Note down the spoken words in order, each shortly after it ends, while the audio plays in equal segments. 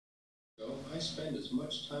I spend as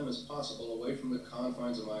much time as possible away from the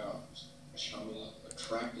confines of my office, chumming up,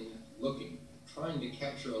 attracting, looking, trying to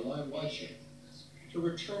capture a live white shark, to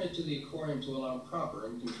return it to the aquarium to allow proper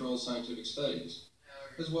and controlled scientific studies,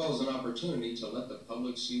 as well as an opportunity to let the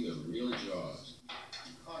public see the real jaws.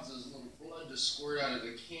 It causes a little blood to squirt out of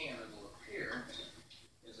the can and will appear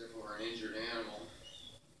as if it were an injured animal.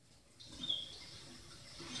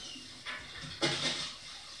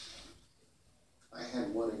 I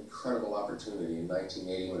had one incredible opportunity in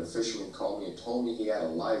 1980 when a fisherman called me and told me he had a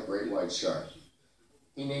live great white shark.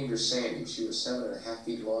 He named her Sandy. She was 7.5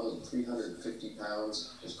 feet long and 350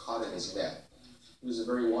 pounds, was caught in his net. He was a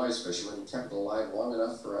very wise fisherman and kept it alive long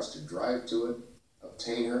enough for us to drive to it,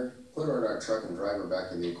 obtain her, put her in our truck, and drive her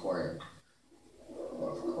back to the aquarium.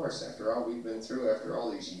 Well, of course, after all we've been through, after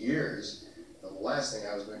all these years, the last thing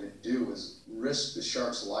I was going to do was risk the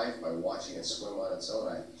shark's life by watching it swim on its own.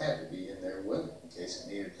 I had to be in there with it in case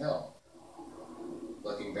it needed help.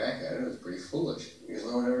 Looking back at it, it was pretty foolish, because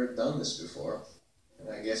no one ever had done this before.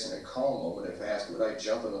 And I guess in a calm moment, if asked, would I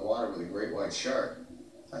jump in the water with a great white shark?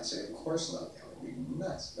 I'd say, of course not. That would be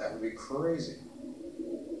nuts. That would be crazy.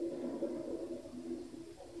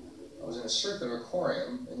 I was in a circular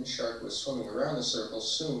aquarium, and the shark was swimming around the circle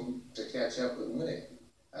soon to catch up with me.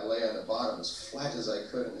 I lay on the bottom as flat as I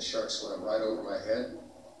could, and the shark swam right over my head.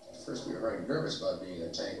 At first, we were very nervous about being in the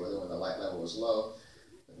tank with her when the light level was low.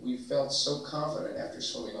 But we felt so confident after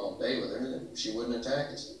swimming all day with her that she wouldn't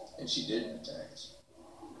attack us. And she didn't attack us.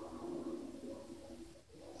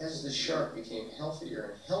 As the shark became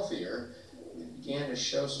healthier and healthier, it began to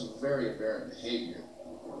show some very aberrant behavior.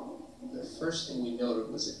 The first thing we noted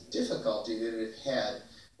was the difficulty that it had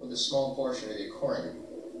with a small portion of the aquarium.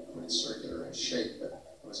 I mean, it's circular in shape, but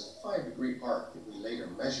it was a 5-degree arc that we later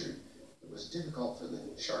measured. It was difficult for the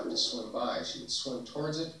shark to swim by. She would swim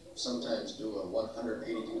towards it, sometimes do a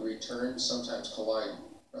 180-degree turn, sometimes collide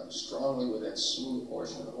rather strongly with that smooth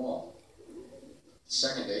portion of the wall. The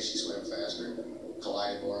second day, she swam faster,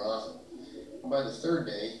 collided more often. And by the third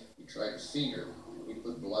day, we tried to feed her. We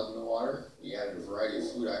put blood in the water. We added a variety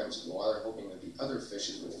of food items to the water, hoping that the other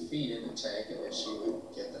fishes would feed in the tank and that she would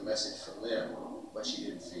get the message from them. But she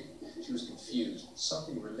didn't feed. She was confused.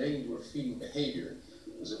 Something relating to her feeding behavior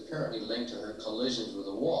was apparently linked to her collisions with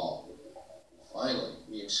the wall. Finally,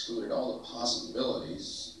 we excluded all the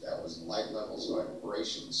possibilities. That was light levels,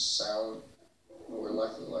 vibrations, sound, and we were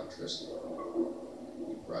left with electricity.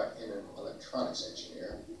 We brought in an electronics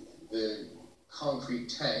engineer. The concrete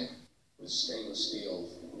tank with stainless steel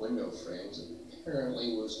window frames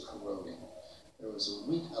apparently was corroding. There was a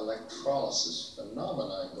weak electrolysis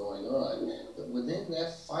phenomenon going on that within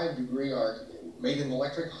that 5-degree arc made an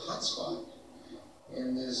electric hotspot.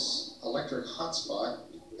 And this electric hotspot,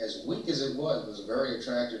 as weak as it was very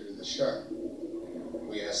attractive to the shark.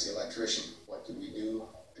 We asked the electrician, what could we do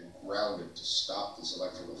to ground it, to stop this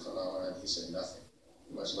electrical phenomenon? He said nothing.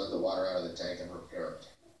 We must let the water out of the tank and repair it.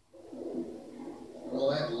 Well,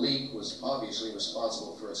 that leak was obviously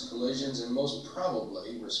responsible for its collisions and most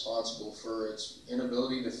probably responsible for its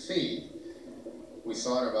inability to feed. We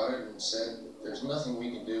thought about it and said, there's nothing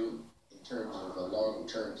we can do in terms of a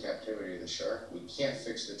long-term captivity of the shark. We can't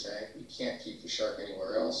fix the tank. We can't keep the shark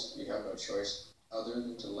anywhere else. We have no choice other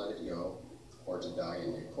than to let it go or to die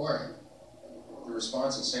in the aquarium. The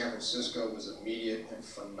response in San Francisco was immediate and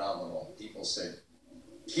phenomenal. People said,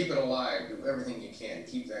 keep it alive. Do everything you can.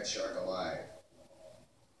 Keep that shark alive.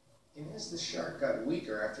 And as the shark got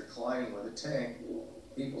weaker after colliding with the tank,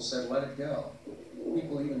 people said, let it go.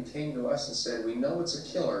 People even came to us and said, we know it's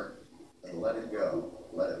a killer, but let it go.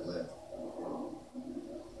 Let it live.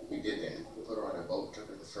 We did that. We put her on a boat, took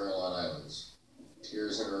her to the Farallon Islands.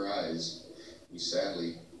 Tears in her eyes, we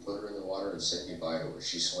sadly put her in the water and said goodbye to her.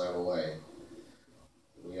 She swam away.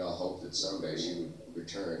 We all hoped that someday she would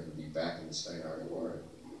return and be back in the Steinhardt Aquarium.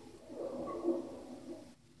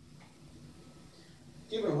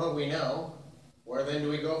 Given what we know, where then do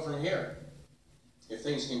we go from here? If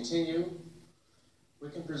things continue, we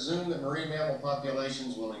can presume that marine mammal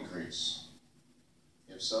populations will increase.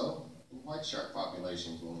 If so, white shark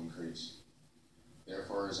populations will increase.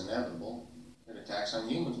 Therefore, it is inevitable that attacks on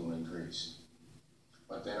humans will increase.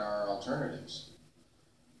 What then are our alternatives?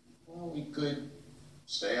 Well, we could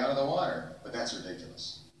stay out of the water, but that's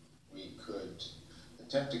ridiculous. We could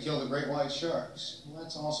attempt to kill the great white sharks. Well,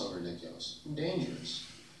 that's also ridiculous and dangerous,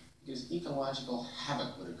 because ecological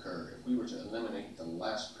havoc would occur if we were to eliminate the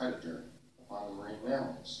last predator upon the marine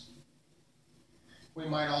mammals. We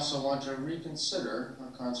might also want to reconsider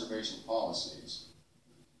our conservation policies.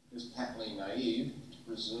 It is patently naive to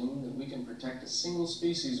presume that we can protect a single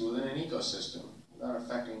species within an ecosystem without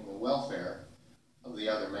affecting the welfare of the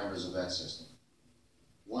other members of that system.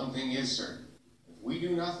 One thing is certain: if we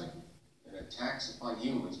do nothing, then attacks upon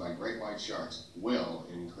humans by great white sharks will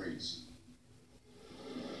increase.